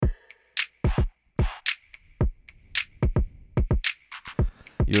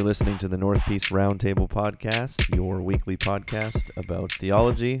You're listening to the North Peace Roundtable podcast, your weekly podcast about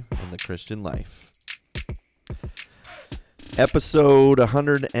theology and the Christian life. Episode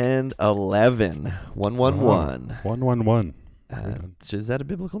 111, 111. 111. Is that a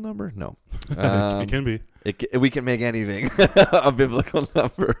biblical number? No. It can be. We can make anything a biblical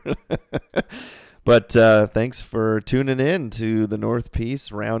number. But thanks for tuning in to the North Peace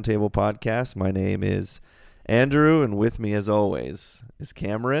Roundtable podcast. My name is Andrew, and with me, as always, is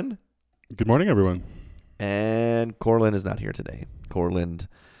Cameron. Good morning, everyone. And Corlin is not here today. Corlin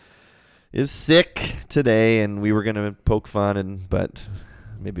is sick today, and we were going to poke fun, but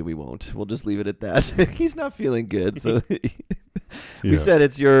maybe we won't. We'll just leave it at that. He's not feeling good, so we said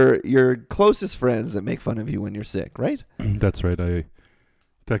it's your closest friends that make fun of you when you're sick, right? That's right. I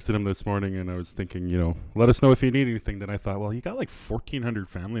texted him this morning, and I was thinking, let us know if you need anything. Then I thought, well, you got like 1,400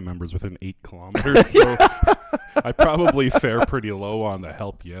 family members within 8 kilometers, so I probably fare pretty low on the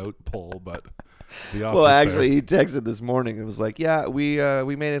help you out poll, but well, actually, he texted this morning and was like, yeah, we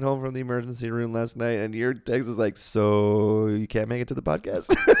made it home from the emergency room last night, and your text was like, so you can't make it to the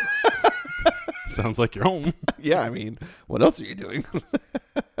podcast? Sounds like you're home. Yeah, I mean, what else are you doing?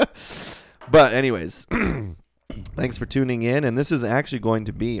 But anyways, thanks for tuning in, and this is actually going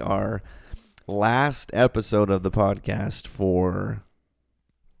to be our last episode of the podcast for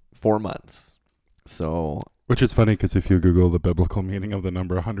 4 months. So, which is funny because if you Google the biblical meaning of the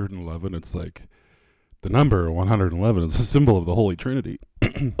number 111, it's like the number 111 is a symbol of the Holy Trinity.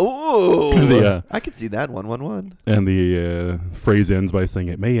 Oh, I could see that 111. And the phrase ends by saying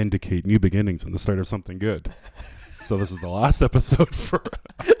it may indicate new beginnings and the start of something good. So this is the last episode for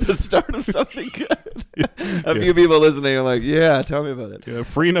the start of something good. A few people listening are like, yeah, tell me about it. Yeah,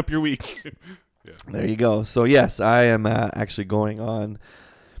 freeing up your week. Yeah. There you go. So yes, I am actually going on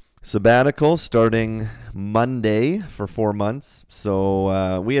sabbatical starting Monday for 4 months.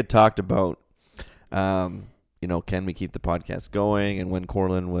 So we had talked about, can we keep the podcast going? And when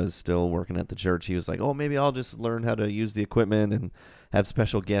Corlin was still working at the church, he was like, oh, maybe I'll just learn how to use the equipment and have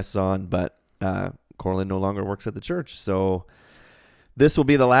special guests on. But Corlin no longer works at the church. So this will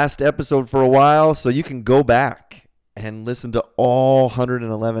be the last episode for a while. So you can go back and listen to all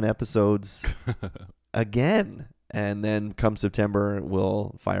 111 episodes again. And then come September,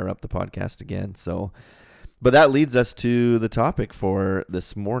 we'll fire up the podcast again. So, but that leads us to the topic for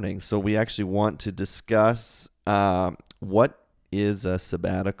this morning. So we actually want to discuss what is a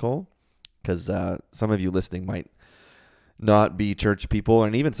sabbatical, because some of you listening might not be church people,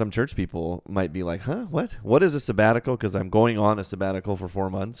 and even some church people might be like, huh, what is a sabbatical? Because I'm going on a sabbatical for 4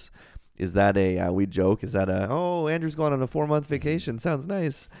 months. Is that we joke, is that Andrew's going on a 4-month vacation, sounds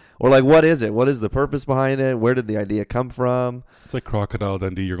nice? Or like, what is it? What is the purpose behind it? Where did the idea come from? It's like Crocodile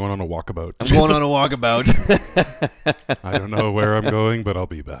Dundee, you're going on a walkabout. I'm going on a walkabout. I don't know where I'm going, but I'll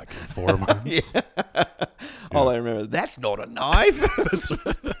be back in 4 months. Yeah. All I remember, that's not a knife.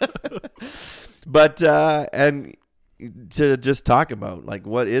 But, and to just talk about, like,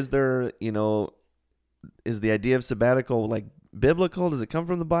 what is there, is the idea of sabbatical, like, biblical? Does it come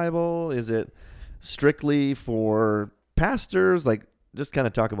from the Bible? Is it strictly for pastors? Like, just kind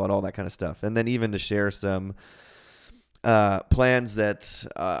of talk about all that kind of stuff. And then even to share some plans that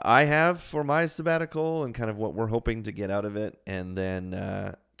I have for my sabbatical and kind of what we're hoping to get out of it. And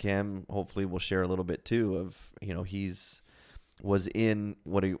then Cam hopefully will share a little bit too of, he's was in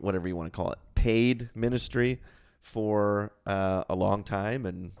whatever you want to call it, paid ministry for a long time,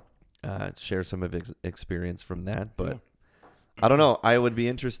 and share some of his experience from that. But I don't know. I would be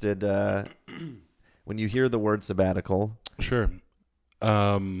interested when you hear the word sabbatical. Sure.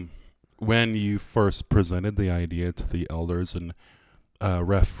 When you first presented the idea to the elders and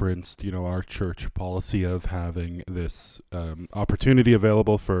referenced, our church policy of having this opportunity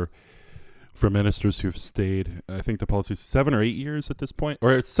available for ministers who've stayed, I think the policy is 7 or 8 years at this point,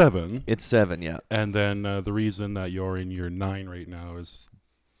 or it's 7. It's 7, yeah. And then the reason that you're in year 9 right now is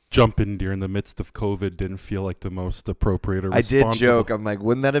jumping during the midst of COVID didn't feel like the most appropriate or responsible. I did joke. I'm like,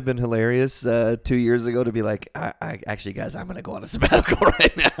 wouldn't that have been hilarious 2 years ago to be like, I actually, guys, I'm going to go on a sabbatical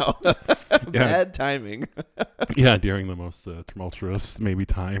right now. Bad timing. Yeah, during the most tumultuous maybe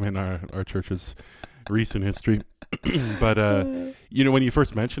time in our church's recent history. But, when you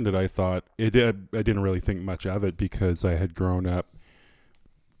first mentioned it, I thought I didn't really think much of it because I had grown up,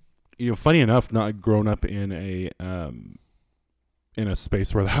 funny enough, not grown up in a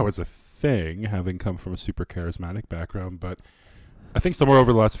space where that was a thing, having come from a super charismatic background. But I think somewhere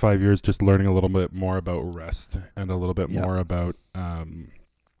over the last 5 years, just learning a little bit more about rest and a little bit more about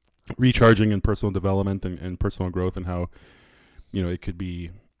recharging and personal development and personal growth, and how, it could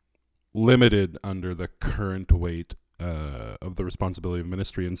be limited under the current weight of the responsibility of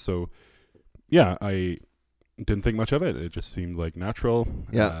ministry. And so, yeah, I didn't think much of it. It just seemed like natural.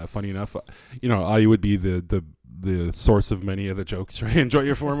 Yeah. Funny enough, I would be the source of many of the jokes, right? Enjoy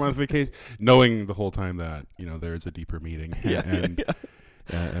your 4-month vacation, knowing the whole time that, there's a deeper meaning. Yeah.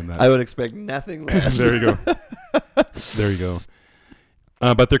 And that I would expect nothing less. There you go. There you go.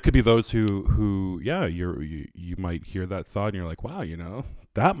 But there could be those who you might hear that thought and you're like, wow,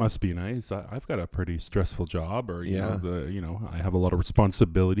 that must be nice. I've got a pretty stressful job, or I have a lot of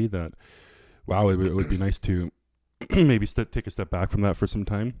responsibility. That, wow, it would be nice to maybe take a step back from that for some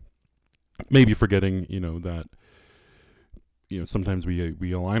time. Maybe forgetting, that sometimes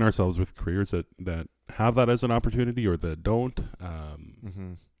we align ourselves with careers that have that as an opportunity or that don't.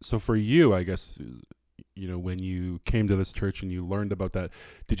 So for you, I guess, when you came to this church and you learned about that,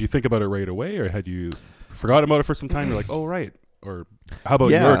 did you think about it right away, or had you forgotten about it for some time? You're like, oh, right. Or how about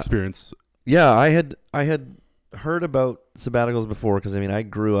your experience? Yeah, I had heard about sabbaticals before, because I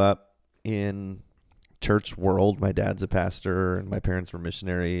grew up in church world. My dad's a pastor and my parents were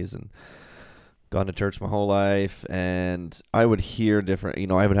missionaries, and gone to church my whole life. And I would hear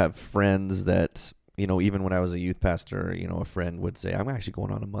different, I would have friends that, even when I was a youth pastor, a friend would say, I'm actually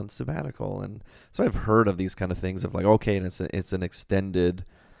going on a month sabbatical. And so I've heard of these kind of things of like, okay, and it's an extended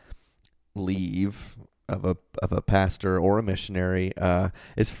leave of a pastor or a missionary.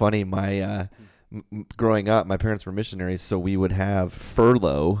 It's funny, my growing up, my parents were missionaries, so we would have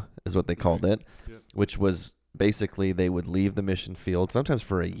furlough, is what they called it, which was basically they would leave the mission field sometimes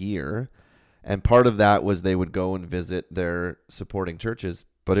for a year, and part of that was they would go and visit their supporting churches.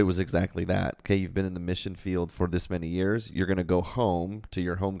 But it was exactly that. Okay, you've been in the mission field for this many years. You're going to go home to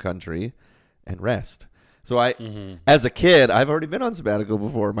your home country and rest. So as a kid, I've already been on sabbatical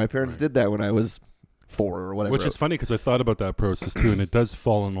before. My parents did that when I was 4 or whatever. Which is funny, because I thought about that process too, and it does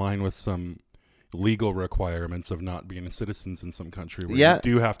fall in line with some legal requirements of not being citizens in some country, where you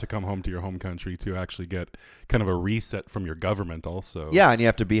do have to come home to your home country to actually get kind of a reset from your government also. Yeah, and you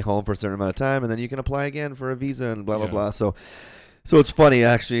have to be home for a certain amount of time, and then you can apply again for a visa and blah, blah, blah. So it's funny,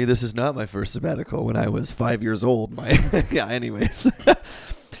 actually. This is not my first sabbatical. When I was 5 years old, anyways.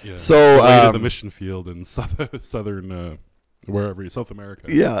 So the mission field in southern wherever, South America.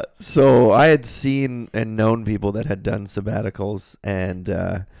 Yeah. So I had seen and known people that had done sabbaticals,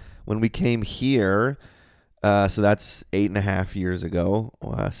 and when we came here, so that's 8.5 years ago.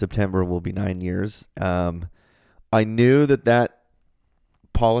 September will be 9 years. I knew that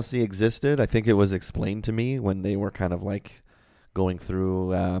policy existed. I think it was explained to me when they were kind of like going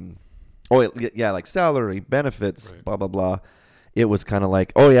through, like salary, benefits, blah, blah, blah. It was kind of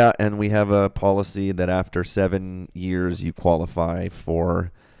like, oh, yeah, and we have a policy that after 7 years you qualify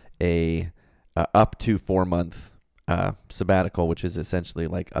for a up to 4-month sabbatical, which is essentially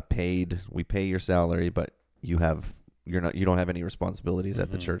like we pay your salary, but you don't have any responsibilities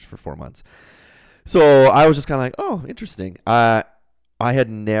at the church for 4 months. So I was just kind of like, oh, interesting. I had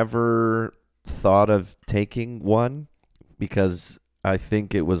never thought of taking one, because I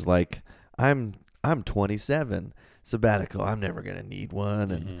think it was like, I'm 27, sabbatical, I'm never going to need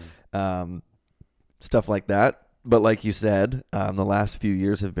one, and stuff like that. But like you said, the last few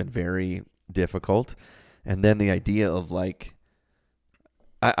years have been very difficult. And then the idea of like,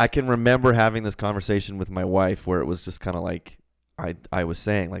 I can remember having this conversation with my wife where it was just kind of like, I was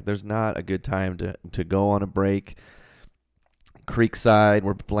saying, like, there's not a good time to go on a break. Creekside,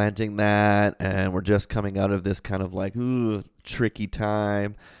 we're planting that, and we're just coming out of this kind of like tricky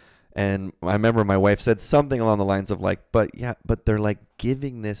time. And I remember my wife said something along the lines of like, but they're like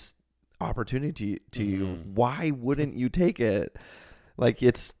giving this opportunity to you. Why wouldn't you take it? Like,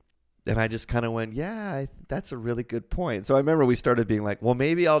 and I just kind of went, that's a really good point. So I remember we started being like, well,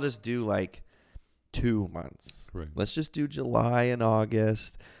 maybe I'll just do like 2 months. Right. Let's just do July and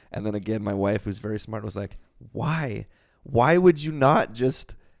August. And then again, my wife, who's very smart, was like, why? Why would you not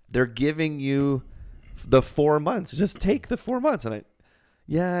just, they're giving you the 4 months. Just take the 4 months. And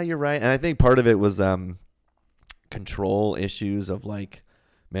you're right. And I think part of it was control issues of like,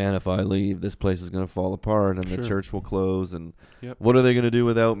 man, if I leave, this place is going to fall apart and the church will close. And what are they going to do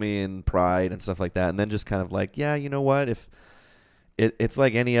without me, and pride and stuff like that. And then just kind of like, you know what? If it's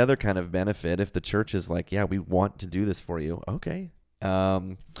like any other kind of benefit, if the church is like, we want to do this for you. Okay.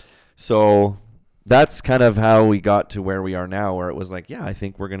 So that's kind of how we got to where we are now, where it was like, I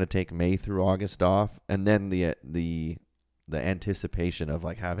think we're going to take May through August off. And then the anticipation of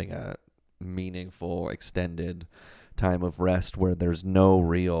like having a meaningful extended time of rest where there's no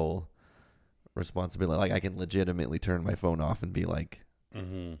real responsibility. Like, I can legitimately turn my phone off and be like,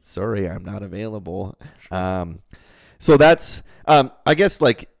 sorry, I'm not available. So that's, I guess,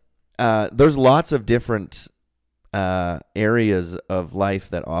 like, there's lots of different areas of life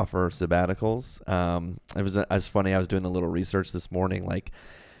that offer sabbaticals. It was funny. I was doing a little research this morning. Like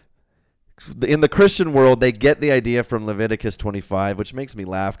in the Christian world, they get the idea from Leviticus 25, which makes me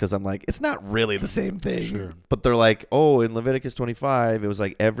laugh because I'm like, it's not really the same thing. Sure. But they're like, oh, in Leviticus 25, it was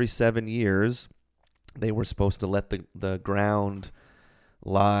like every 7 years they were supposed to let the ground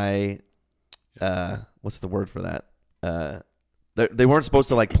lie. What's the word for that? They weren't supposed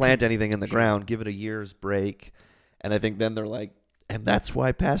to like plant anything in the ground, give it a year's break. And I think then they're like, and that's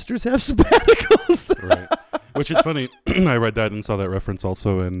why pastors have sabbaticals. Right. Which is funny. I read that and saw that reference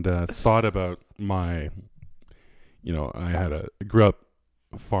also, and thought about I grew up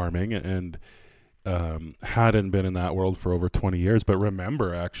farming and hadn't been in that world for over 20 years, but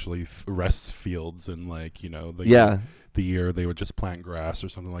remember actually rest fields and the year they would just plant grass or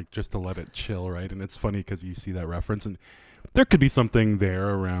something, like just to let it chill, right? And it's funny because you see that reference, and there could be something there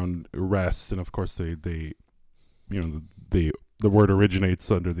around rest, and of course the word originates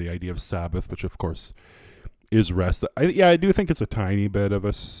under the idea of Sabbath, which of course is rest. I do think it's a tiny bit of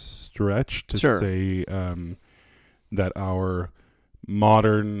a stretch to say that our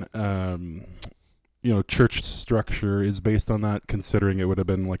modern church structure is based on that, considering it would have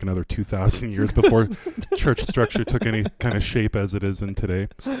been like another 2,000 years before church structure took any kind of shape as it is in today.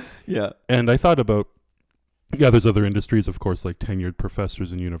 Yeah. And I thought about, there's other industries, of course, like tenured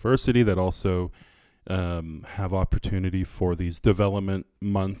professors in university that also have opportunity for these development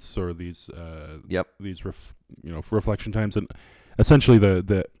months or these reflection times. And essentially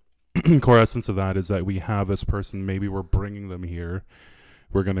the core essence of that is that we have this person, maybe we're bringing them here,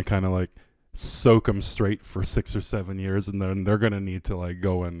 we're going to kind of like soak them straight for 6 or 7 years, and then they're going to need to like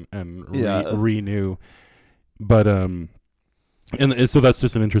go and renew. But and so that's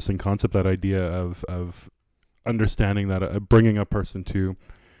just an interesting concept, that idea of understanding that bringing a person to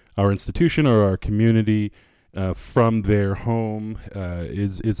our institution or our community from their home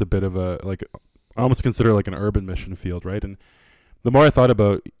is a bit of a, like, I almost consider like an urban mission field, right? And the more I thought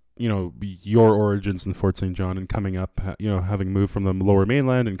about your origins in Fort St. John and coming up, having moved from the Lower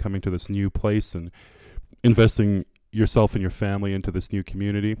Mainland and coming to this new place and investing yourself and your family into this new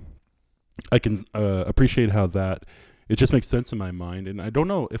community, I can appreciate how that it just makes sense in my mind. And I don't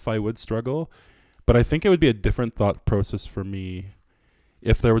know if I would struggle, but I think it would be a different thought process for me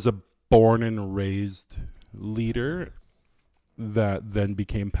if there was a born and raised leader that then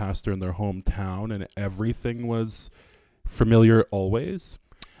became pastor in their hometown and everything was familiar always.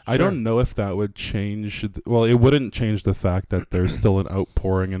 I don't know if that would change. Well, it wouldn't change the fact that there's still an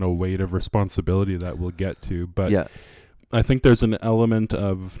outpouring and a weight of responsibility that we'll get to. But I think there's an element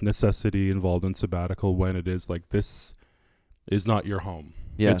of necessity involved in sabbatical when it is like, this is not your home.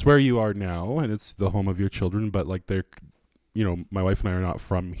 Yeah. It's where you are now, and it's the home of your children, but like they're, my wife and I are not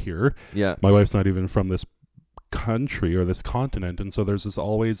from here. Yeah. My wife's not even from this country or this continent. And so there's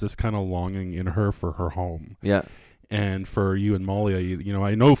always this kind of longing in her for her home. Yeah. And for you and Molly,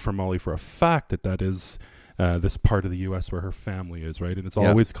 I know for Molly for a fact that is this part of the U.S. where her family is, right? And it's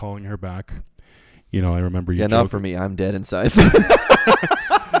always calling her back. I remember you. Yeah, not for me. I'm dead inside.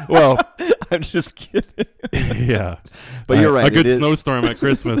 Well, I'm just kidding. Yeah. But you're right. A good snowstorm at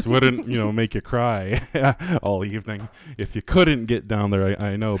Christmas wouldn't, make you cry all evening if you couldn't get down there.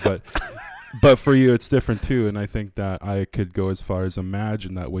 I know, but for you, it's different too. And I think that I could go as far as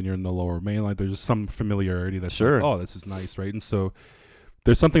imagine that when you're in the Lower Mainland, there's just some familiarity that's like, oh, this is nice, right? And so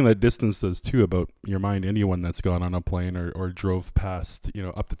there's something that distance does too about your mind. Anyone that's gone on a plane or drove past,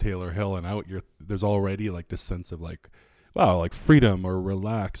 up the Taylor Hill and out, there's already like this sense of like, wow, like freedom or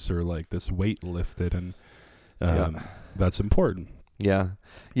relax or like this weight lifted, and that's important. Yeah.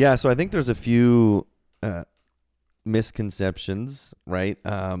 Yeah. So I think there's a few misconceptions, right?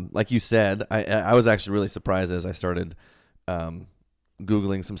 Like you said, I was actually really surprised as I started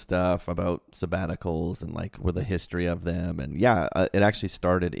Googling some stuff about sabbaticals and like with the history of them. And it actually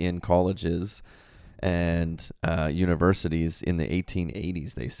started in colleges and universities in the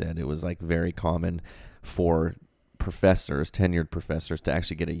 1880s. They said it was like very common for tenured professors to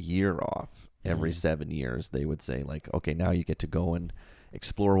actually get a year off every 7 years. They would say like, okay, now you get to go and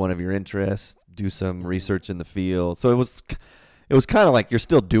explore one of your interests, do some research in the field. So it was kind of like you're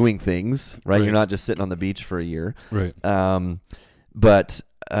still doing things, right? You're not just sitting on the beach for a year. Right. But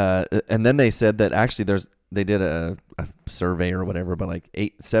and then they said that actually they did a survey or whatever, but like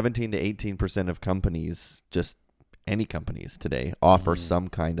 17 to 18% of companies, just any companies today, offer some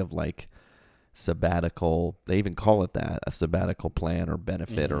kind of like sabbatical. They even call it that, a sabbatical plan or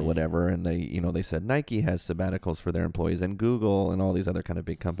benefit or whatever. And they said Nike has sabbaticals for their employees, and Google and all these other kind of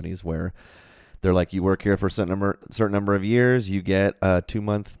big companies where they're like, you work here for a certain number of years, you get a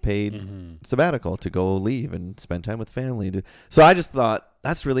 2-month paid sabbatical to go leave and spend time with family. So I just thought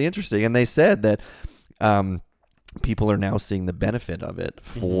that's really interesting. And they said that people are now seeing the benefit of it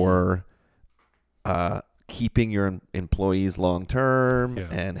for keeping your employees long term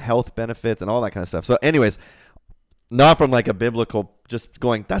and health benefits and all that kind of stuff. So anyways, not from like a biblical, just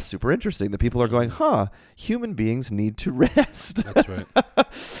going, that's super interesting. The people are going, human beings need to rest. That's right.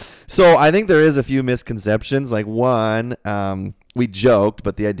 So I think there is a few misconceptions. Like one, we joked,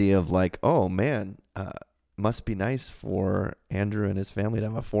 but the idea of like, oh man, must be nice for Andrew and his family to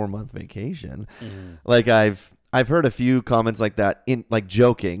have a 4-month vacation. Like I've heard a few comments like that in like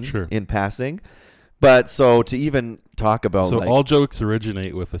joking in passing. But so to even talk about, so like, all jokes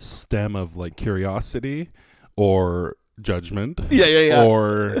originate with a stem of like curiosity or judgment,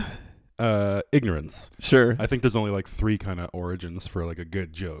 or ignorance. Sure. I think there's only like 3 kind of origins for like a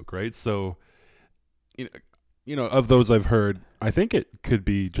good joke, right? So, you know, of those I've heard, I think it could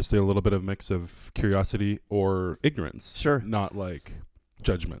be just a little bit of mix of curiosity or ignorance. Sure. Not like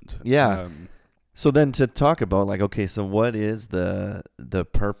judgment. Yeah. So then to talk about like, okay, so what is the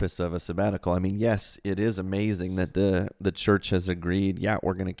purpose of a sabbatical? I mean, yes, it is amazing that the church has agreed,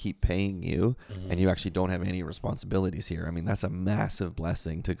 we're going to keep paying you and you actually don't have any responsibilities here. I mean, that's a massive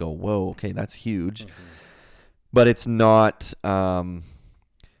blessing to go, whoa, okay, that's huge. But it's not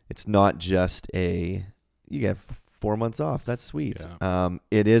just you get 4 months off. That's sweet. Yeah.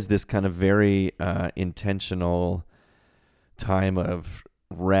 It is this kind of very intentional time of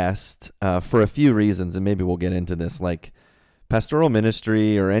rest for a few reasons, and maybe we'll get into this. Like pastoral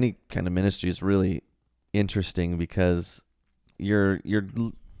ministry or any kind of ministry is really interesting because you're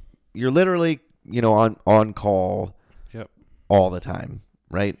literally, you know, on call all the time,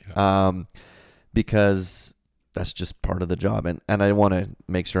 right? Because that's just part of the job, and I want to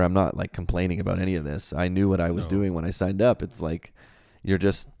make sure I'm not like complaining about any of this. I knew what I was doing when I signed up. It's like you're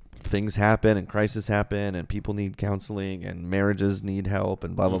just, things happen and crises happen and people need counseling and marriages need help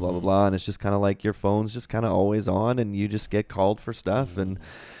and blah, blah, blah, blah, blah. And it's just kind of like your phone's just kind of always on and you just get called for stuff. And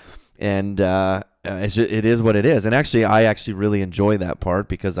it is what it is. And actually, I actually really enjoy that part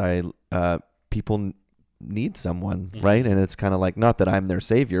because people need someone, right? And it's kind of like, not that I'm their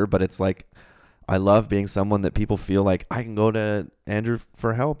savior, but it's like, I love being someone that people feel like I can go to Andrew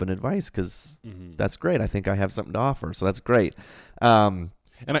for help and advice because that's great. I think I have something to offer. So that's great.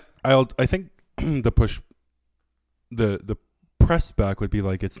 And I think the press back would be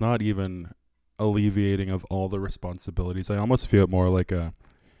like, it's not even alleviating of all the responsibilities. I almost feel it more like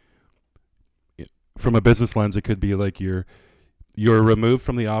from a business lens, it could be like you're removed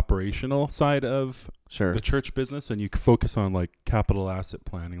from the operational side of the church business and you focus on like capital asset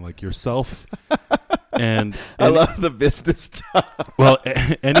planning, like yourself. and I love the business stuff. Well,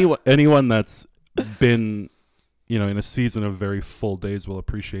 anyone that's been, you know, in a season of very full days will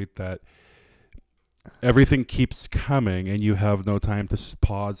appreciate that everything keeps coming and you have no time to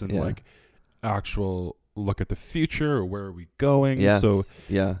pause and like actual look at the future or where are we going. So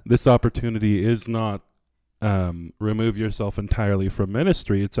this opportunity is not remove yourself entirely from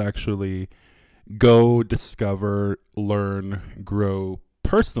ministry. It's actually go discover, learn, grow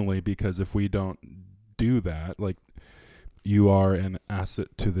personally, because if we don't do that, like, you are an asset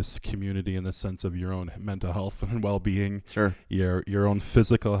to this community in the sense of your own mental health and well-being, your own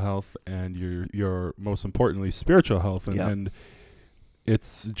physical health, and your most importantly spiritual health, and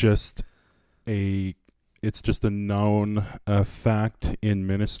it's just a known fact in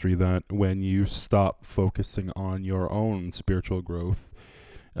ministry that when you stop focusing on your own spiritual growth,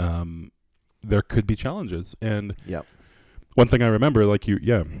 there could be challenges. And one thing I remember, like you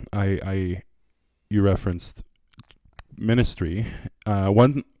referenced ministry.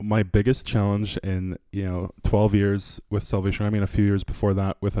 My biggest challenge in 12 years with Salvation Army and a few years before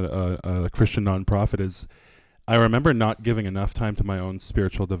that with a Christian nonprofit is I remember not giving enough time to my own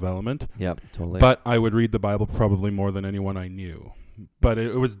spiritual development. Yep, totally. But I would read the Bible probably more than anyone I knew. But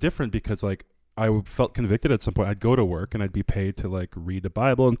it was different because like I felt convicted at some point. I'd go to work and I'd be paid to like read the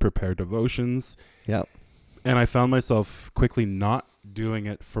Bible and prepare devotions. Yep. And I found myself quickly not doing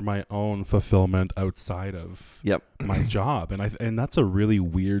it for my own fulfillment outside of my job. And that's a really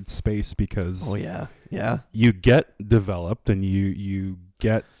weird space because you get developed and you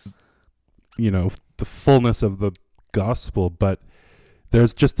get, the fullness of the gospel, but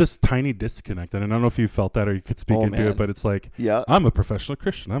there's just this tiny disconnect. And I don't know if you felt that or you could speak into it, but it's like, I'm a professional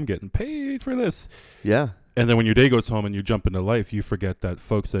Christian. I'm getting paid for this. Yeah. And then when your day goes home and you jump into life, you forget that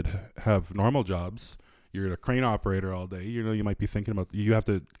folks that have normal jobs, you're a crane operator all day, you might be thinking about, you have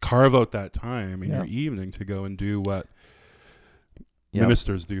to carve out that time in your evening to go and do what Yep.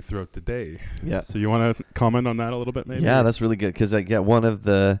 ministers do throughout the day. Yeah. So you want to comment on that a little bit, maybe? Yeah, that's really good because I get one of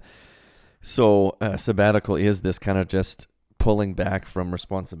the sabbatical is this kind of just pulling back from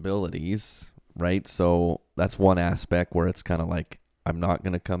responsibilities, right? So that's one aspect where it's kind of like I'm not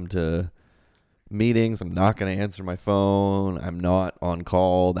going to come to meetings, I'm not going to answer my phone, I'm not on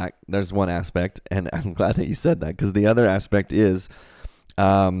call. That there's one aspect, and I'm glad that you said that because the other aspect is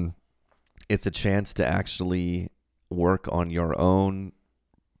it's a chance to actually work on your own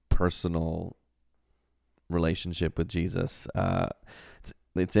personal relationship with Jesus.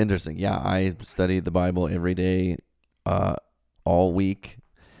 It's interesting. Yeah, I study the Bible every day, all week,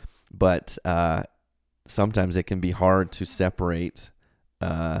 but sometimes it can be hard to separate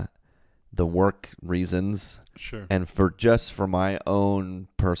the work reasons Sure. and for my own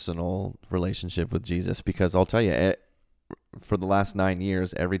personal relationship with Jesus. Because I'll tell you, for the last 9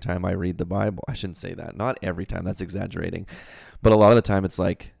 years, every time I read the Bible, I shouldn't say that. Not every time. That's exaggerating. But a lot of the time it's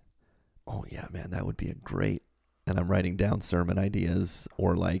like, oh, yeah, man, that would be a great, and I'm writing down sermon ideas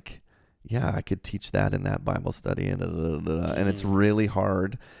or like, yeah, I could teach that in that Bible study. And it's really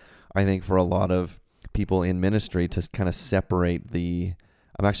hard, I think, for a lot of people in ministry to kind of separate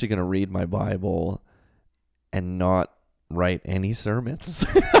I'm actually going to read my Bible and not write any sermons.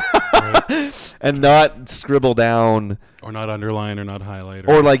 And not scribble down or not underline or not highlight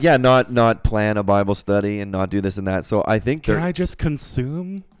or like not plan a Bible study and not do this and that. So I think can I just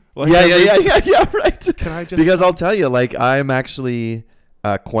consume? Like yeah, right. Can I just because I'll tell you, like, I'm actually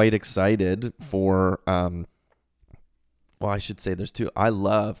quite excited for well, I should say there's two. I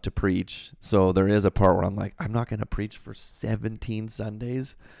love to preach, so there is a part where I'm like, I'm not going to preach for 17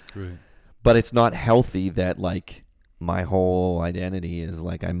 Sundays. Right. But it's not healthy that like my whole identity is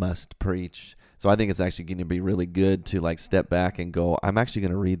like I must preach. So I think it's actually going to be really good to like step back and go, I'm actually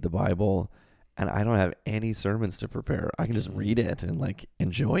going to read the Bible and I don't have any sermons to prepare. I can just read it and like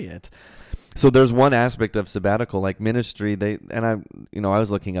enjoy it. So there's one aspect of sabbatical, like ministry. I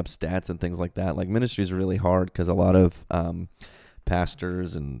was looking up stats and things like that. Like ministry is really hard because a lot of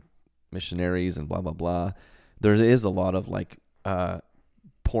pastors and missionaries and blah, blah, blah. There is a lot of like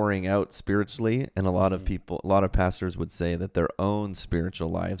pouring out spiritually, and a lot of pastors would say that their own spiritual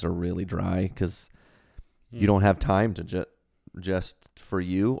lives are really dry because you don't have time to just for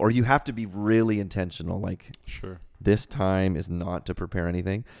you, or you have to be really intentional. Like, sure, this time is not to prepare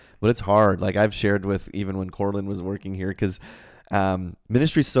anything, but it's hard. Like I've shared with even when Corlin was working here, because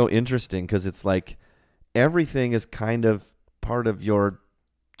ministry is so interesting because it's like everything is kind of part of your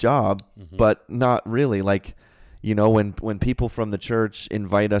job, but not really. Like, you know, when people from the church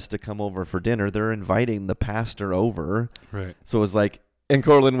invite us to come over for dinner, they're inviting the pastor over. Right. So it was like, and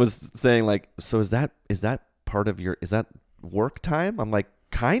Corlin was saying like, so is that part of is that work time? I'm like,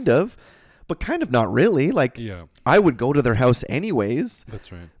 kind of, but kind of not really. Like, yeah, I would go to their house anyways.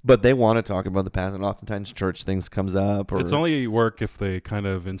 That's right. But they want to talk about the pastor, and oftentimes church things comes up. Or it's only work if they kind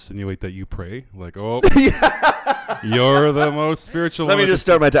of insinuate that you pray. Like, oh, you're the most spiritual. Let me just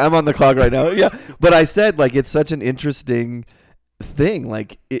start my time. I'm on the clock right now. Yeah. But I said, like, it's such an interesting thing.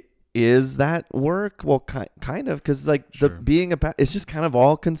 Like, is that work? Well, kind of, because like sure. being it's just kind of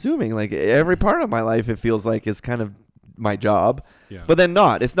all consuming. Like every part of my life, it feels like is kind of my job. Yeah. But then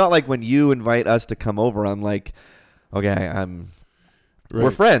not. It's not like when you invite us to come over, I'm like, okay,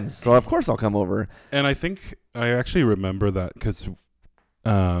 we're friends, so of course I'll come over. And I think I actually remember that because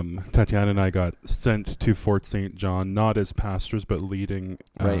Tatiana and I got sent to Fort St. John, not as pastors, but leading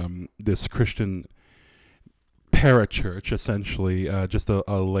this Christian parachurch, essentially, just a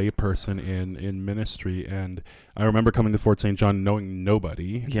lay person in ministry. And I remember coming to Fort St. John knowing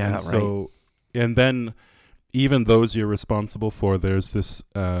nobody. Yeah, and so, and then even those you're responsible for, there's this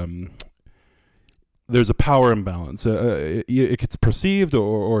there's a power imbalance. It gets perceived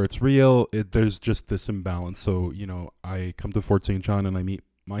or it's real. There's just this imbalance. So, you know, I come to Fort St. John and I meet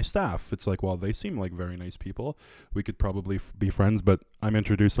my staff. It's like, well, they seem like very nice people. We could probably be friends, but I'm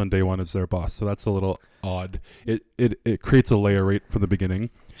introduced on day one as their boss. So that's a little odd. It creates a layer right from the beginning.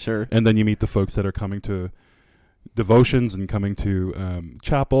 Sure. And then you meet the folks that are coming to devotions and coming to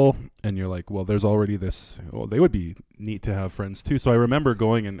chapel, and you're like, well, there's already this. Well, they would be neat to have friends too. So I remember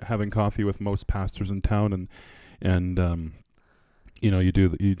going and having coffee with most pastors in town, and you know, you do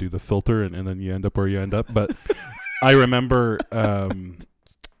the filter, and then you end up where you end up. But I remember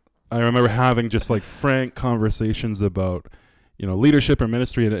having just like frank conversations about, you know, leadership or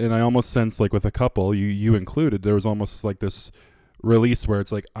ministry, and I almost sense like with a couple, you included, there was almost like this release where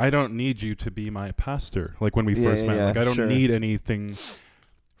it's like, I don't need you to be my pastor. Like when we first met, like I don't need anything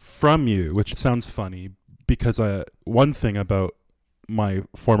from you, which sounds funny because one thing about my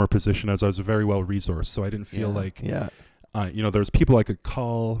former position is I was very well resourced, so I didn't feel like there was people I could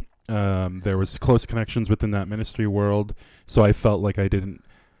call. There was close connections within that ministry world, so I felt like I didn't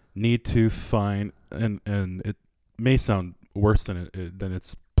need to find, and it may sound worse than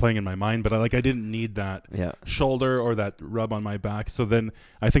it's playing in my mind, but I didn't need that shoulder or that rub on my back. So then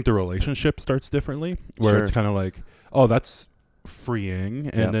I think the relationship starts differently, where it's kind of like, oh, that's freeing.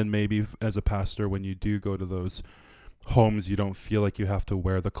 And then maybe as a pastor, when you do go to those homes, you don't feel like you have to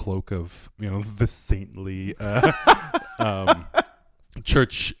wear the cloak of, the saintly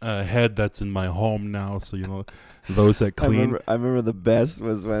church head that's in my home now. So, those that clean. I remember the best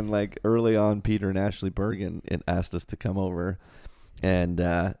was when, early on, Peter and Ashley Bergen asked us to come over. And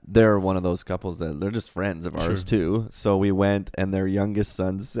they're one of those couples that they're just friends of ours too. So we went, and their youngest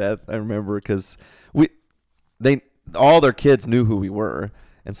son, Seth, I remember, because all their kids knew who we were.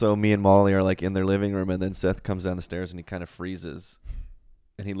 And so me and Molly are in their living room, and then Seth comes down the stairs and he kind of freezes.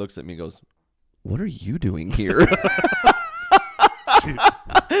 And he looks at me and goes, "What are you doing here?"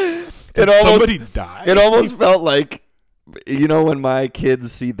 Somebody died? It almost felt like, when my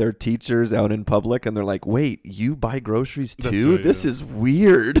kids see their teachers out in public and they're like, "Wait, you buy groceries too? Right, this is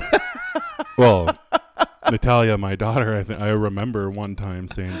weird." Well, Natalia, my daughter, I remember one time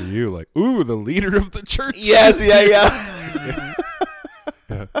saying to you, "Ooh, the leader of the church." Yes, yeah.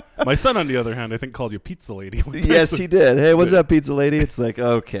 Yeah. My son, on the other hand, I think called you pizza lady. Yes, he did. "Hey, what's up, pizza lady?" It's like,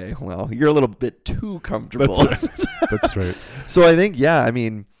 okay, well, you're a little bit too comfortable. That's right. That's right. So I think,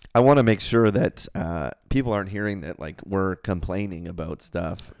 I want to make sure that people aren't hearing that we're complaining about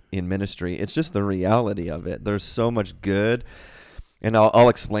stuff in ministry. It's just the reality of it. There's so much good, and I'll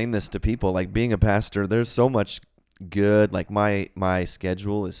explain this to people. Being a pastor, there's so much good. My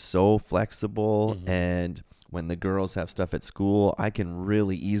schedule is so flexible, and when the girls have stuff at school, I can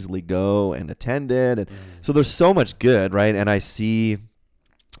really easily go and attend it. And so there's so much good, right? And I see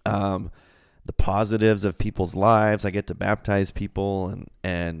the positives of people's lives. I get to baptize people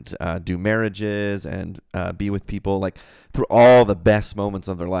and do marriages and be with people through all the best moments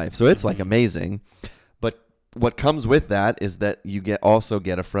of their life. So it's amazing. But what comes with that is that you also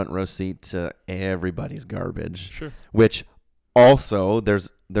get a front row seat to everybody's garbage. Sure. Which also there's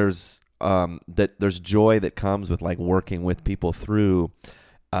joy that comes with working with people through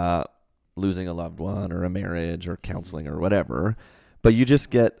losing a loved one or a marriage or counseling or whatever. But you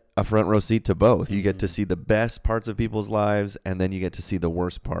just get a front row seat to both. You get to see the best parts of people's lives, and then you get to see the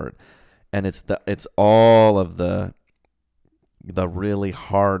worst part. And it's all of the really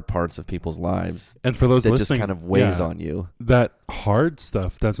hard parts of people's lives. And for those that listening, just kind of weighs on you. That hard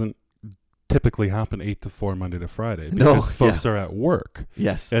stuff doesn't typically happen 8 to 4 Monday to Friday, because folks are at work.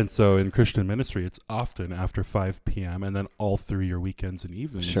 Yes. And so in Christian ministry, it's often after 5 p.m. and then all through your weekends and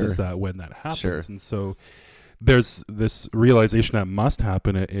evenings is that when that happens. Sure. And so there's this realization that must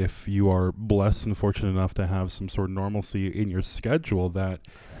happen if you are blessed and fortunate enough to have some sort of normalcy in your schedule, that,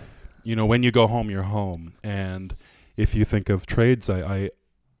 when you go home, you're home. And if you think of trades, I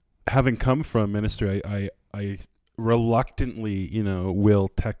having come from ministry, I reluctantly, will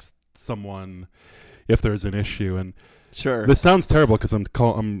text someone if there's an issue. And sure, this sounds terrible because I'm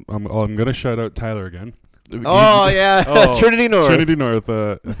going to shout out Tyler again. Trinity North.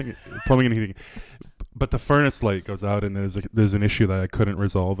 I think plumbing and heating. But the furnace light goes out, and there's an issue that I couldn't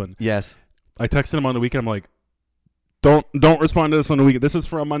resolve. And yes, I texted him on the weekend. I'm like, don't respond to this on the weekend. This is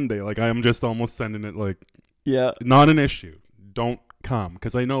for a Monday. I am just almost sending it not an issue. Don't come,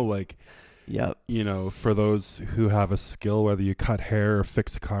 because I know for those who have a skill, whether you cut hair or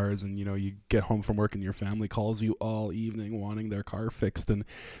fix cars, and you get home from work and your family calls you all evening wanting their car fixed. And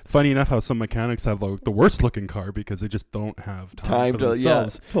funny enough, how some mechanics have the worst looking car because they just don't have time for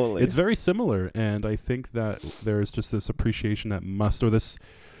themselves. Yeah, totally. It's very similar, and I think that there's just this appreciation that must, an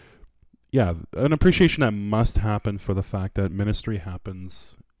appreciation that must happen for the fact that ministry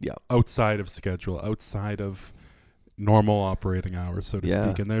happens outside of schedule, outside of normal operating hours, so to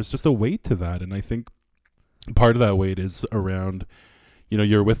speak. And there's just a weight to that. And I think part of that weight is around,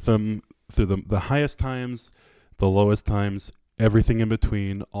 you're with them through the highest times, the lowest times, everything in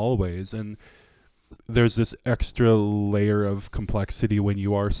between, always. And there's this extra layer of complexity when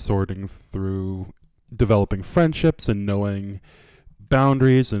you are sorting through developing friendships and knowing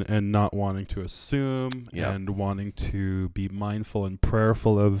boundaries and not wanting to assume and wanting to be mindful and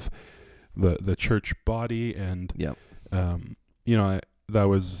prayerful of the church body. And that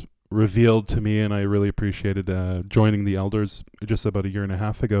was revealed to me, and I really appreciated joining the elders just about 1.5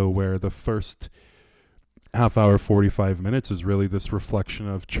 years ago, where the first half hour, 45 minutes is really this reflection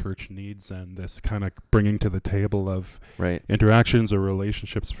of church needs and this kind of bringing to the table of interactions or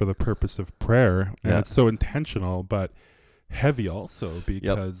relationships for the purpose of prayer. And it's so intentional but heavy also,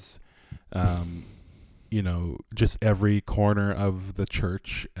 because just every corner of the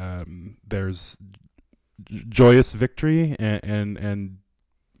church, there's joyous victory and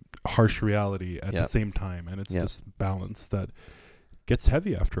harsh reality at the same time, and it's this balance that gets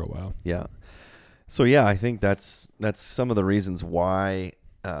heavy after a while. Yeah. So yeah, I think that's some of the reasons why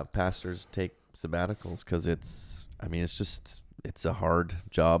pastors take sabbaticals, because it's a hard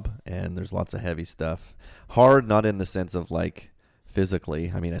job, and there's lots of heavy stuff. Hard, not in the sense of like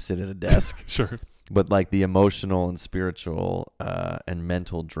physically. I mean, I sit at a desk, Sure, but like the emotional and spiritual and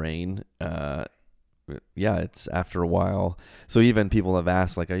mental drain. It's after a while. So even people have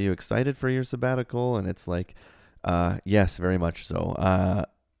asked, like, are you excited for your sabbatical? And it's like, yes, very much so.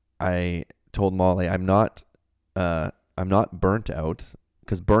 I told Molly I'm not burnt out,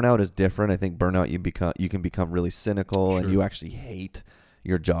 because burnout is different. I think burnout, you can become really cynical, and you actually hate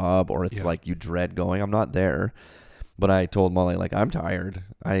your job, or it's like you dread going. I'm not there. But I told Molly, like, I'm tired.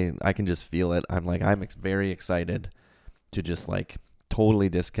 I can just feel it. I'm like, I'm very excited to just like totally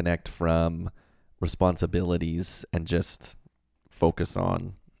disconnect from responsibilities and just focus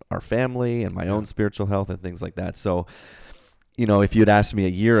on our family and my own spiritual health and things like that. So, if you'd asked me a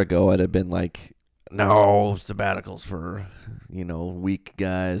year ago, I'd have been like, no, sabbaticals for, weak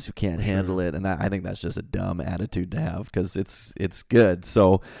guys who can't handle it. And I think that's just a dumb attitude to have, because it's good.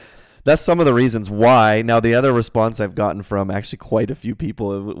 So that's some of the reasons why. Now, the other response I've gotten from actually quite a few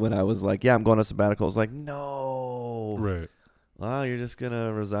people when I was like, yeah, I'm going to sabbatical, is like, no. right. Well, you're just going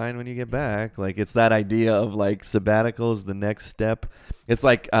to resign when you get back. Like, it's that idea of like sabbatical is the next step. It's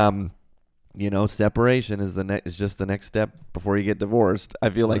like, separation is just the next step before you get divorced. I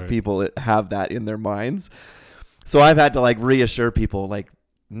feel like people have that in their minds. So I've had to like reassure people, like,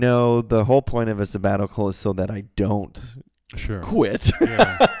 no, the whole point of a sabbatical is so that I don't quit.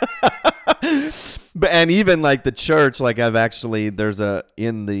 And even like the church, like there's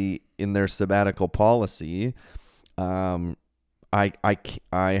in their sabbatical policy, I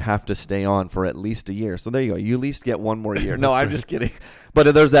have to stay on for at least a year. So there you go. You at least get one more year. No, I'm just kidding.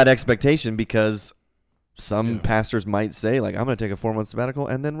 But there's that expectation, because some pastors might say, like, I'm going to take a 4-month sabbatical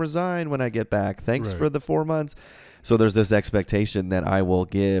and then resign when I get back. Thanks for the 4 months. So there's this expectation that I will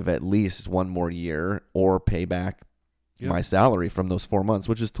give at least one more year or pay back my salary from those 4 months,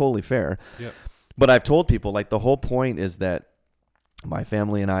 which is totally fair. Yep. But I've told people, like, the whole point is that my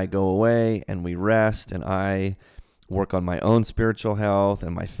family and I go away and we rest, and I work on my own spiritual health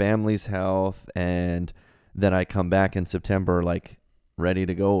and my family's health, and then I come back in September, like, ready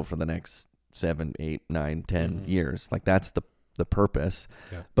to go for the next 7, 8, 9, 10 years. Like, that's the purpose.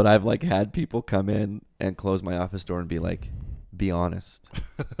 Yeah. But I've like had people come in and close my office door and be like, be honest.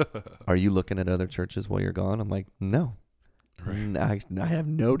 Are you looking at other churches while you're gone? I'm like, no. Right. I have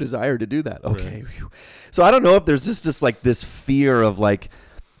no desire to do that. Okay. Right. So I don't know if there's just like this fear of like,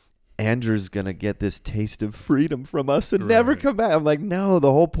 Andrew's going to get this taste of freedom from us and never come back. I'm like, no,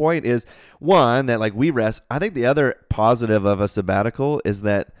 the whole point is, one, that like we rest. I think the other positive of a sabbatical is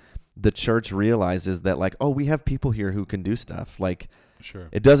that the church realizes that like, oh, we have people here who can do stuff. Like,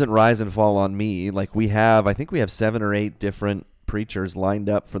 it doesn't rise and fall on me. Like I think we have 7 or 8 different preachers lined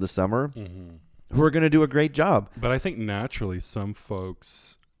up for the summer who are going to do a great job. But I think naturally some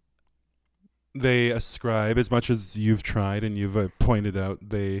folks, they ascribe, as much as you've tried and you've pointed out,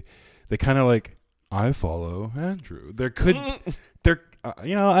 they kind of like, I follow Andrew. There could,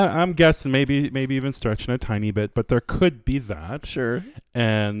 I'm guessing maybe even stretching a tiny bit, but there could be that. Sure.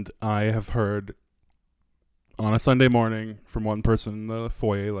 And I have heard on a Sunday morning from one person in the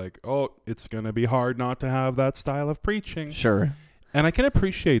foyer, like, oh, it's going to be hard not to have that style of preaching. Sure. And I can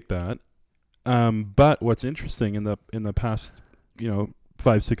appreciate that. But what's interesting in the past,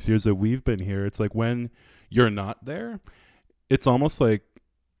 5-6 years that we've been here, it's like when you're not there, it's almost like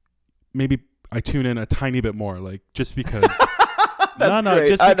maybe I tune in a tiny bit more, like just because just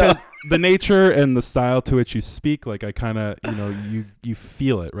because the nature and the style to which you speak, like I kind of, you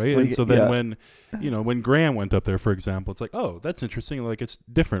feel it, right? And so then when Graham went up there, for example, it's like, oh, that's interesting. Like it's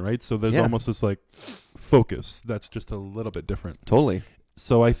different, right? So there's almost this like focus that's just a little bit different. Totally.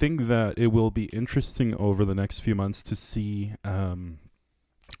 So I think that it will be interesting over the next few months to see, and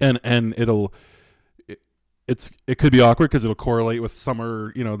it could be awkward because it'll correlate with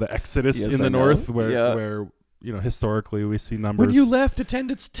summer, the exodus in the north where historically we see numbers. When you left,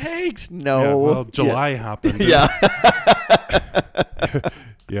 attendance tanked. No. Yeah, well, July happened. Yeah.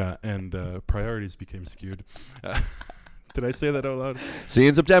 Yeah, and priorities became skewed. Did I say that out loud? See you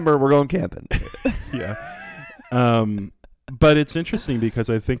in September. We're going camping. Yeah. But it's interesting because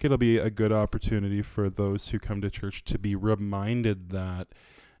I think it'll be a good opportunity for those who come to church to be reminded that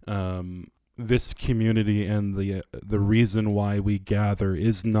this community and the reason why we gather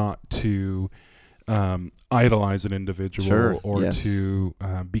is not to idolize an individual Sure. or Yes. to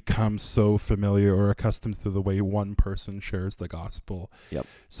become so familiar or accustomed to the way one person shares the gospel. Yep.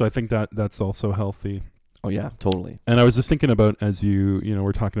 So I think that that's also healthy. Oh yeah, totally. And I was just thinking about, as you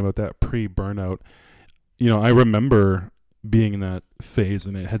we're talking about that pre-burnout, I remember being in that phase,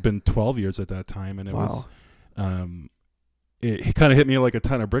 and it had been 12 years at that time, and it Wow. was it kind of hit me like a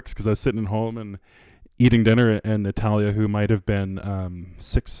ton of bricks, because I was sitting at home and eating dinner, and Natalia, who might have been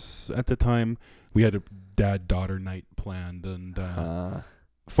 6 at the time, we had a dad-daughter night planned, and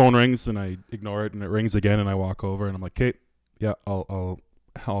phone rings, and I ignore it, and it rings again, and I walk over, and I'm like, "Kate, yeah, I'll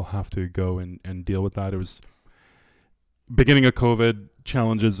have to go and deal with that." It was beginning of COVID,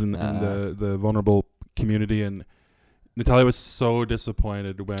 challenges in the vulnerable community, and Natalia was so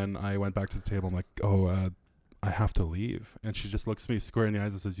disappointed when I went back to the table. I'm like, "Oh, I have to leave," and she just looks me square in the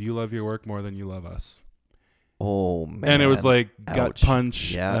eyes and says, "You love your work more than you love us." Oh man. And it was like gut Ouch.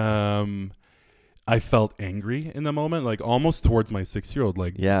 punch. Yeah. I felt angry in the moment, like almost towards my 6-year-old.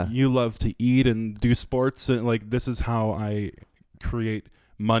 Like, Yeah. you love to eat and do sports, and like, this is how I create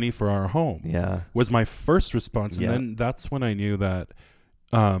money for our home. Yeah. Was my first response, and Yeah. then that's when I knew that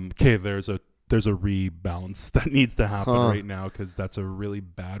okay, there's a rebalance that needs to happen right now, because that's a really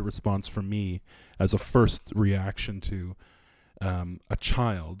bad response for me as a first reaction to a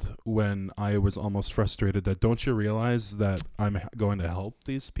child, when I was almost frustrated that, don't you realize that I'm going to help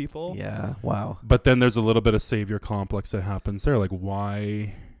these people? Yeah. Wow. But then there's a little bit of savior complex that happens there, like,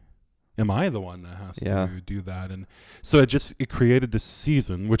 why am I the one that has to do that? And so it created this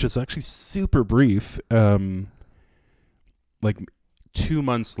season, which is actually super brief. Like 2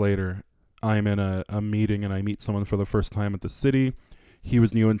 months later, I'm in a meeting, and I meet someone for the first time at the city. He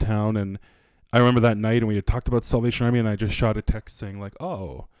was new in town, and I remember that night, and we had talked about Salvation Army, and I just shot a text saying like,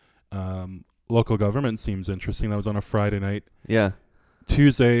 local government seems interesting. That was on a Friday night. Yeah.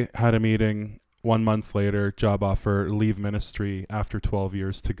 Tuesday, had a meeting. 1 month later, job offer, leave ministry after 12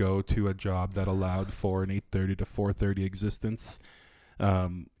 years to go to a job that allowed for an 8:30 to 4:30 existence.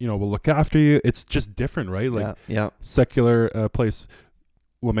 We'll look after you. It's just different, right? Like, secular place.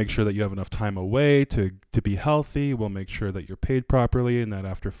 We'll make sure that you have enough time away to be healthy. We'll make sure that you're paid properly, and that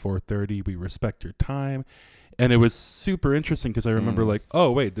after 4:30 we respect your time. And it was super interesting, because I remember like,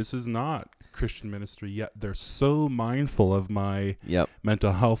 oh wait, this is not Christian ministry yet. They're so mindful of my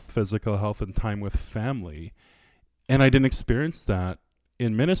mental health, physical health, and time with family. And I didn't experience that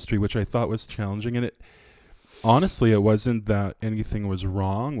in ministry, which I thought was challenging. And honestly, it wasn't that anything was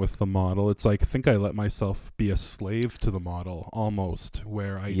wrong with the model. It's like, I think I let myself be a slave to the model almost,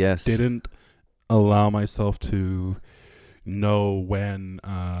 where I didn't allow myself to know when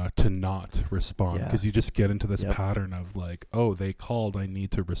to not respond, because you just get into this pattern of like, oh, they called, I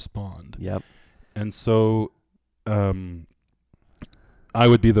need to respond. And so I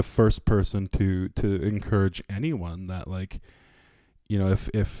would be the first person to encourage anyone that, like,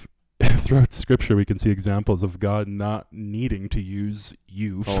 if throughout scripture we can see examples of God not needing to use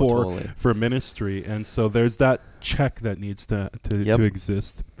you for ministry, and so there's that check that needs to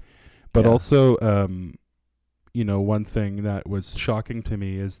exist. But also one thing that was shocking to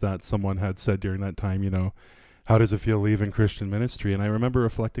me is that someone had said during that time, how does it feel leaving Christian ministry? And I remember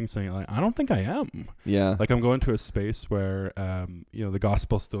reflecting, saying, like, I don't think I am. Like, I'm going to a space where the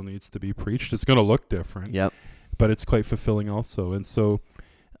gospel still needs to be preached. It's going to look different, but it's quite fulfilling also. And so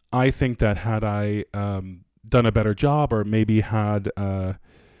I think that had I done a better job, or maybe had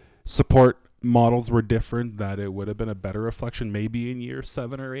support models were different, that it would have been a better reflection maybe in year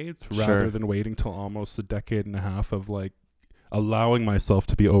 7 or 8, rather than waiting till almost a decade and a half of like allowing myself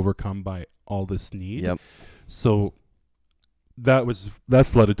to be overcome by all this need. So that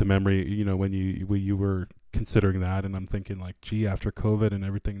flooded to memory, when you were considering that, and I'm thinking like, gee, after COVID and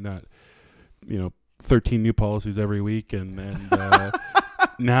everything, that 13 new policies every week, and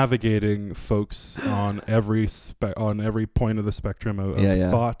navigating folks on every point of the spectrum of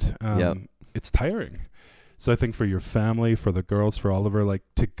thought, it's tiring. So I think for your family, for the girls, for Oliver, like,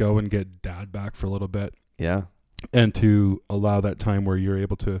 to go and get dad back for a little bit, and to allow that time where you're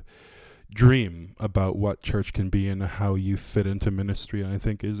able to dream about what church can be and how you fit into ministry, I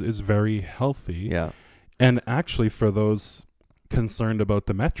think is very healthy. And actually, for those concerned about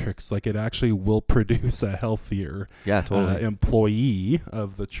the metrics, like, it actually will produce a healthier employee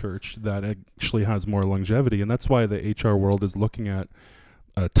of the church that actually has more longevity. And that's why the HR world is looking at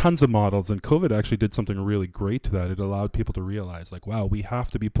tons of models, and COVID actually did something really great to that. It allowed people to realize, like, wow, we have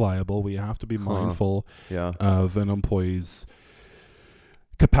to be pliable, we have to be mindful of an employee's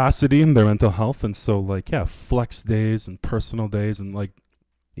capacity and their mental health. And so, like, flex days and personal days, and like,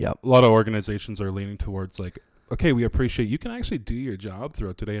 a lot of organizations are leaning towards like okay, we appreciate you can actually do your job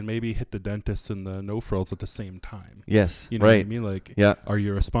throughout today and maybe hit the dentist and the no frills at the same time. Yes. You know right. what I mean? Like, Yeah. are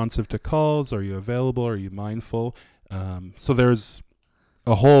you responsive to calls? Are you available? Are you mindful? So there's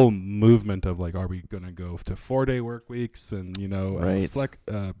a whole movement of like, are we going to go to 4-day work weeks and, Right.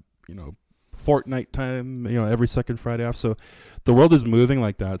 fortnight time, every second Friday off. So the world is moving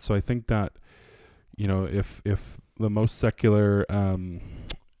like that. So I think that, if the most secular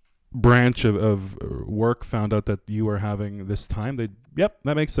branch of work found out that you were having this time, that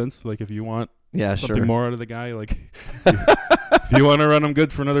makes sense. Like if you want something more out of the guy, like if you want to run him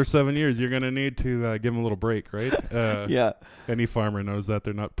good for another 7 years, you're going to need to give him a little break, right? Yeah. Any farmer knows that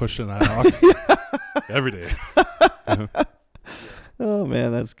they're not pushing that ox every day. Oh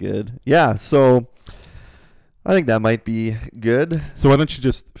man, that's good. Yeah. So I think that might be good. So why don't you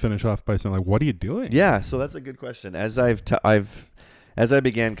just finish off by saying, like, what are you doing? Yeah. So that's a good question. As I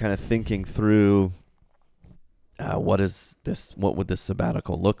began kind of thinking through what would this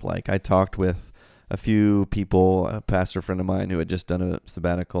sabbatical look like? I talked with a few people, a pastor friend of mine who had just done a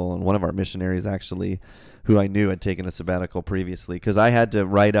sabbatical, and one of our missionaries actually, who I knew had taken a sabbatical previously, because I had to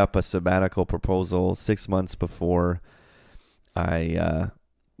write up a sabbatical proposal 6 months before I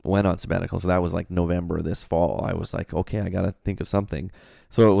went on sabbatical. So that was like November this fall. I was like, okay, I got to think of something.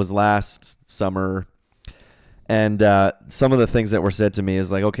 So it was last summer. And some of the things that were said to me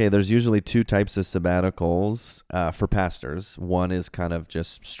is like, okay, there's usually two types of sabbaticals for pastors. One is kind of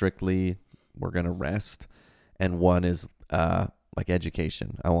just strictly, we're going to rest. And one is like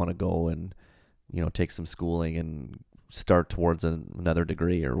education. I want to go and, take some schooling and start towards another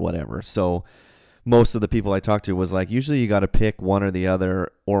degree or whatever. So most of the people I talked to was like, usually you got to pick one or the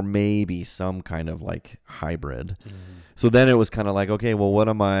other, or maybe some kind of like hybrid. Mm-hmm. So then it was kind of like, okay, well, what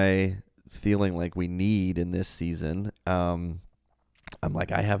am I feeling like we need in this season? I'm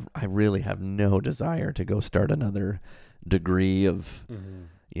like, I really have no desire to go start another degree of,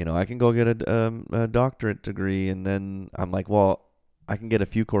 I can go get a doctorate degree. And then I'm like, well, I can get a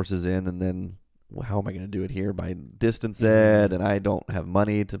few courses in, and then how am I going to do it here by distance ed? And I don't have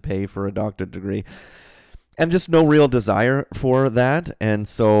money to pay for a doctorate degree, and just no real desire for that. And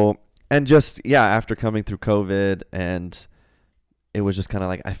so, after coming through COVID, and it was just kind of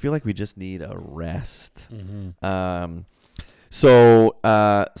like, I feel like we just need a rest. So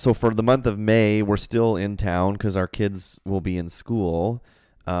for the month of May, we're still in town because our kids will be in school.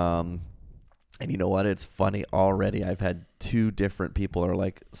 And you know what? It's funny already. I've had 2 different people are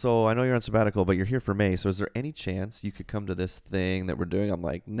like, so I know you're on sabbatical, but you're here for May. So is there any chance you could come to this thing that we're doing? I'm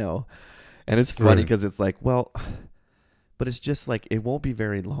like, no. And it's funny because it's like, well, but it's just like, it won't be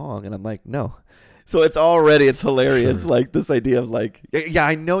very long. And I'm like, no. So it's hilarious. Sure. Like this idea of like, yeah,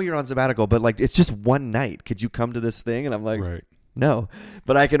 I know you're on sabbatical, but like, it's just one night. Could you come to this thing? And I'm like, no.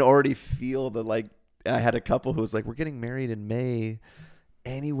 But I can already feel that, like, I had a couple who was like, we're getting married in May.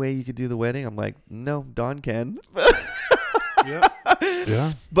 Any way you could do the wedding? I'm like, no, Don can.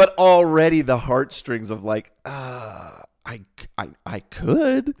 Yeah. But already the heartstrings of like, I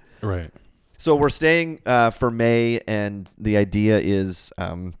could. Right. So we're staying for May, and the idea is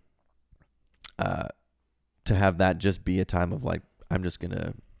to have that just be a time of like, I'm just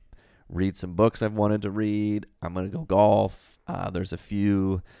gonna read some books I've wanted to read. I'm gonna go golf. There's a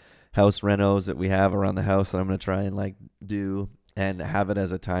few house renos that we have around the house that I'm gonna try and like do. And have it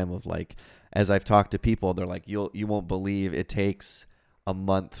as a time of like, as I've talked to people, they're like, you won't believe it takes a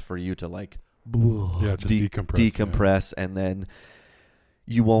month for you to like, decompress, and then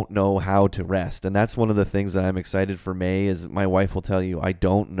you won't know how to rest. And that's one of the things that I'm excited for May is my wife will tell you, I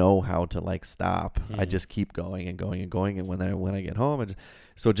don't know how to like stop. I just keep going and going and going. And when I get home,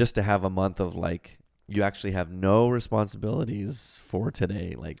 so just to have a month of like, you actually have no responsibilities for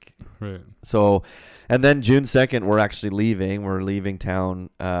today. Like, right. So, and then June 2nd, we're actually leaving. We're leaving town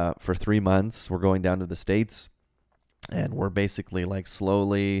for 3 months. We're going down to the States, and we're basically like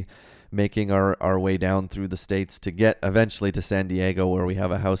slowly making our way down through the States to get eventually to San Diego, where we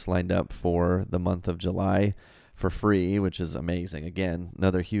have a house lined up for the month of July for free, which is amazing. Again,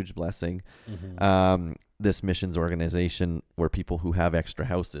 another huge blessing. This missions organization where people who have extra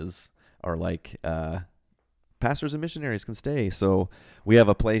houses are like, pastors and missionaries can stay. So we have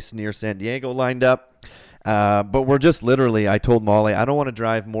a place near San Diego lined up. But we're just literally, I told Molly, I don't want to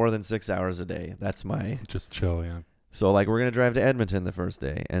drive more than 6 hours a day. That's my... Just chill, yeah. So like we're going to drive to Edmonton the first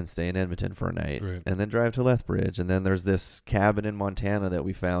day and stay in Edmonton for a night. Right. And then drive to Lethbridge. And then there's this cabin in Montana that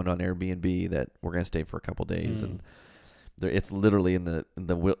we found on Airbnb that we're going to stay for a couple days. And it's literally in the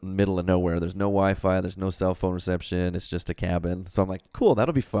middle of nowhere. There's no Wi-Fi. There's no cell phone reception. It's just a cabin. So I'm like, cool,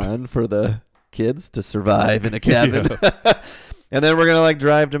 that'll be fun for the kids to survive in a cabin. And then we're going to like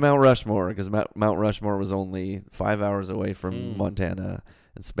drive to Mount Rushmore because Mount Rushmore was only 5 hours away from Montana,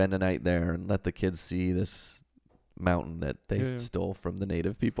 and spend a night there and let the kids see this mountain that they stole from the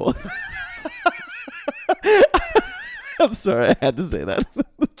native people. I'm sorry, I had to say that.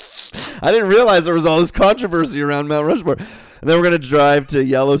 I didn't realize there was all this controversy around Mount Rushmore. And then we're going to drive to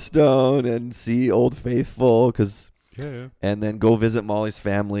Yellowstone and see Old Faithful and then go visit Molly's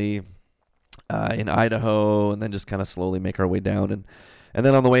family in Idaho, and then just kind of slowly make our way down. And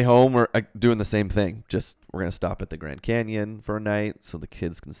then on the way home, we're doing the same thing. Just we're going to stop at the Grand Canyon for a night so the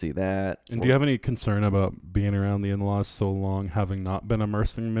kids can see that. And do you have any concern about being around the in-laws so long, having not been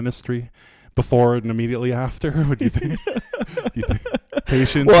immersed in ministry before and immediately after? What do you think?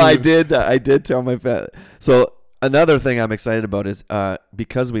 Patience? Well, I did tell my family. So another thing I'm excited about is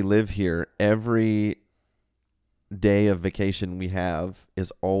because we live here, every day of vacation we have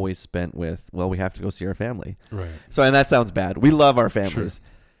is always spent with, well, we have to go see our family. Right. So, and that sounds bad. We love our families. Sure.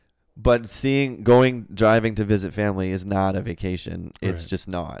 But driving to visit family is not a vacation. It's just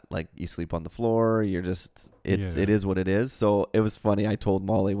not. Like, you sleep on the floor, it is what it is. So it was funny. I told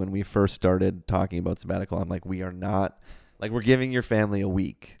Molly when we first started talking about sabbatical, I'm like, we are not, like, we're giving your family a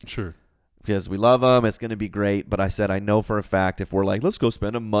week. Sure. Because we love them. It's going to be great. But I said, I know for a fact if we're like, let's go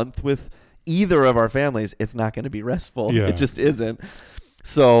spend a month with either of our families, it's not going to be restful. It just isn't.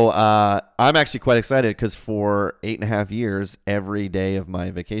 So I'm actually quite excited because for 8.5 years, every day of my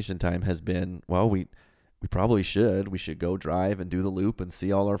vacation time has been, well, we probably should. We should go drive and do the loop and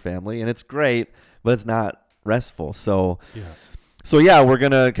see all our family. And it's great, but it's not restful. So we're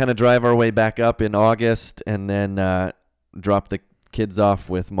going to kind of drive our way back up in August and then drop the kids off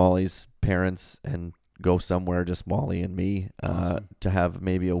with Molly's parents and go somewhere, just Molly and me, awesome. To have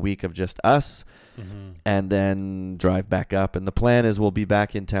maybe a week of just us, and then drive back up. And the plan is we'll be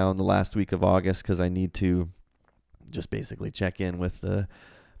back in town the last week of August because I need to just basically check in with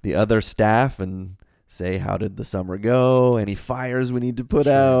the other staff and say, how did the summer go? Any fires we need to put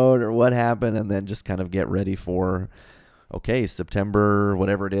out or what happened? And then just kind of get ready for, okay, September,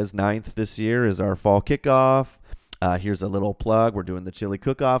 whatever it is, 9th this year is our fall kickoff. Here's a little plug. We're doing the chili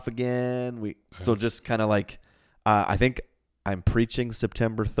cook-off again. So just kind of like, I think I'm preaching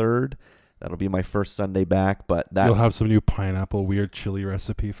September 3rd. That'll be my first Sunday back. But you'll have some new pineapple weird chili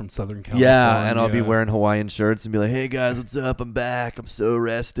recipe from Southern California. Yeah, and I'll be wearing Hawaiian shirts and be like, hey guys, what's up? I'm back. I'm so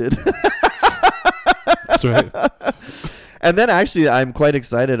rested. That's right. And then actually, I'm quite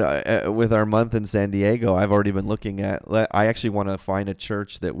excited with our month in San Diego. I've already been looking at, I actually want to find a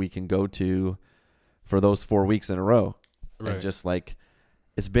church that we can go to for those 4 weeks in a row. Right. And just like,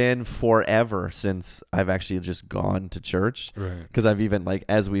 it's been forever since I've actually just gone to church. Right. Because I've even, like,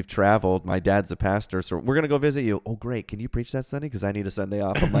 as we've traveled, my dad's a pastor, so we're going to go visit you. Oh, great. Can you preach that Sunday? Because I need a Sunday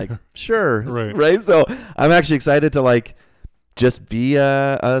off. I'm like, sure. Right. So I'm actually excited to, like, just be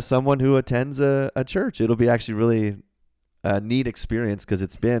someone who attends a church. It'll be actually really a neat experience because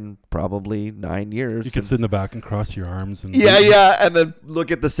it's been probably 9 years. You can sit in the back and cross your arms. And and then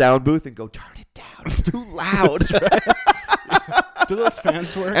look at the sound booth and go, turn it down. It's too loud. Do those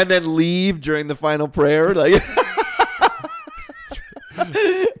fans work? And then leave during the final prayer. Like,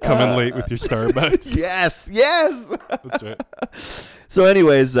 come in late with your Starbucks. Yes. That's right. So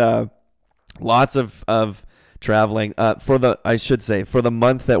anyways, lots of traveling. For the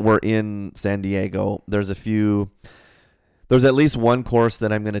month that we're in San Diego, there's at least one course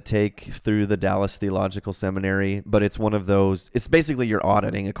that I'm going to take through the Dallas Theological Seminary, but it's one of those, it's basically you're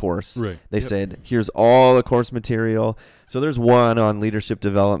auditing a course. Right. They said, here's all the course material. So there's one on leadership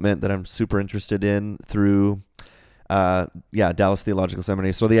development that I'm super interested in through, Dallas Theological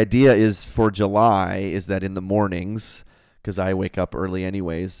Seminary. So the idea is for July is that in the mornings, because I wake up early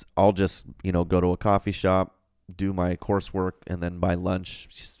anyways, I'll just, go to a coffee shop, do my coursework, and then by lunch,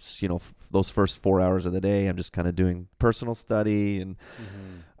 those first 4 hours of the day, I'm just kind of doing personal study and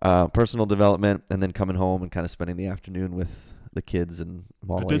personal development, and then coming home and kind of spending the afternoon with the kids and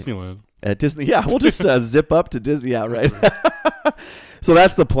Molly. At Disneyland. At Disney, yeah. We'll just zip up to Disney, right? So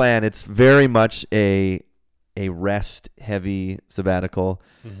that's the plan. It's very much a rest-heavy sabbatical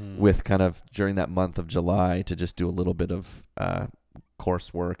with kind of during that month of July to just do a little bit of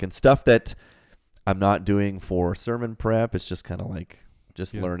coursework and stuff that I'm not doing for sermon prep. It's just kind of like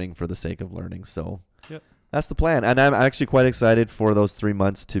learning for the sake of learning. So that's the plan. And I'm actually quite excited for those 3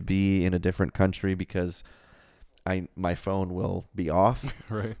 months to be in a different country because my phone will be off.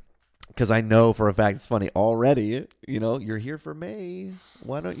 Right. Because I know for a fact, it's funny already, you're here for May.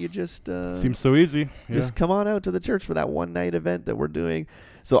 Why don't you just... seems so easy. Just come on out to the church for that one night event that we're doing.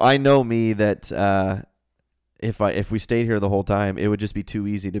 So I know me that if we stayed here the whole time, it would just be too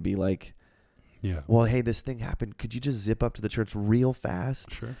easy to be like, Yeah. Well, hey, this thing happened. Could you just zip up to the church real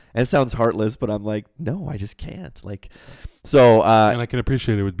fast? Sure. And it sounds heartless, but I'm like, no, I just can't. Like, so. And I can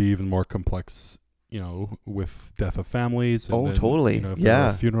appreciate it would be even more complex, with death of families. And then, totally. If Yeah. there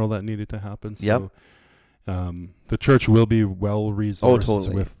were a funeral that needed to happen. Yep. So the church will be well resourced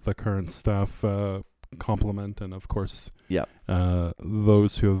totally. with the current staff complement, and of course, Yep.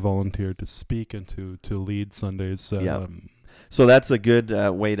 those who have volunteered to speak and to lead Sundays. Yep. So that's a good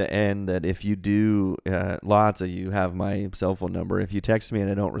way to end. That if you do, lots of you have my cell phone number. If you text me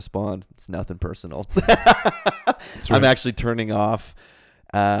and I don't respond, it's nothing personal. That's right. I'm actually turning off.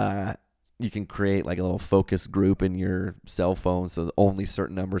 You can create like a little focus group in your cell phone so that only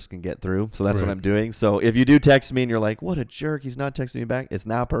certain numbers can get through. So that's what Right. I'm doing. So if you do text me and you're like, what a jerk, he's not texting me back, it's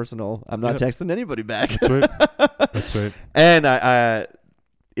not personal. I'm not texting anybody back. That's right. That's right. And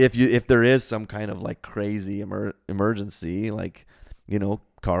if there is some kind of like crazy emergency, like,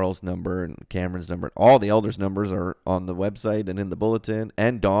 Carl's number and Cameron's number, all the elders' numbers are on the website and in the bulletin.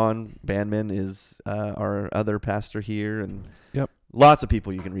 And Don Bandman is our other pastor here, and lots of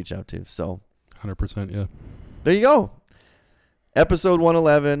people you can reach out to. So 100%. Yeah. there you go. Episode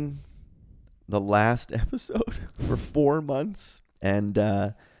 111, the last episode for 4 months. And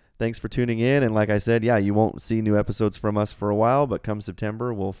thanks for tuning in. And like I said, you won't see new episodes from us for a while, but come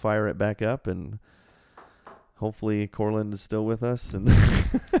September, we'll fire it back up, and hopefully Corland is still with us. And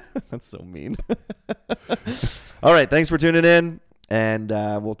that's so mean. All right. Thanks for tuning in, and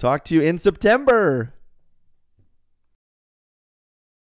we'll talk to you in September.